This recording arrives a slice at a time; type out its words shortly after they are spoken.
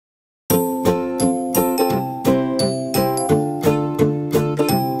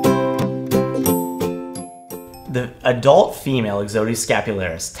The adult female Ixodes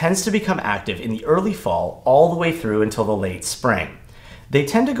scapularis tends to become active in the early fall all the way through until the late spring. They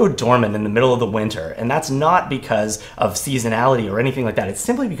tend to go dormant in the middle of the winter, and that's not because of seasonality or anything like that. It's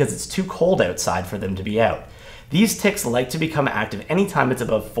simply because it's too cold outside for them to be out. These ticks like to become active anytime it's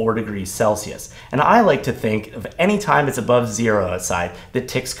above 4 degrees Celsius, and I like to think of any time it's above 0 outside that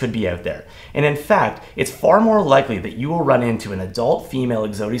ticks could be out there. And in fact, it's far more likely that you will run into an adult female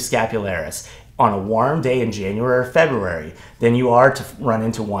Ixodes scapularis on a warm day in January or February than you are to run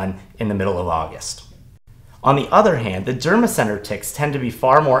into one in the middle of August. On the other hand, the dermacenter ticks tend to be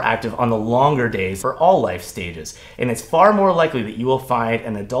far more active on the longer days for all life stages, and it's far more likely that you will find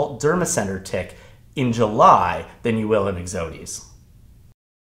an adult dermacenter tick in July than you will in Ixodes.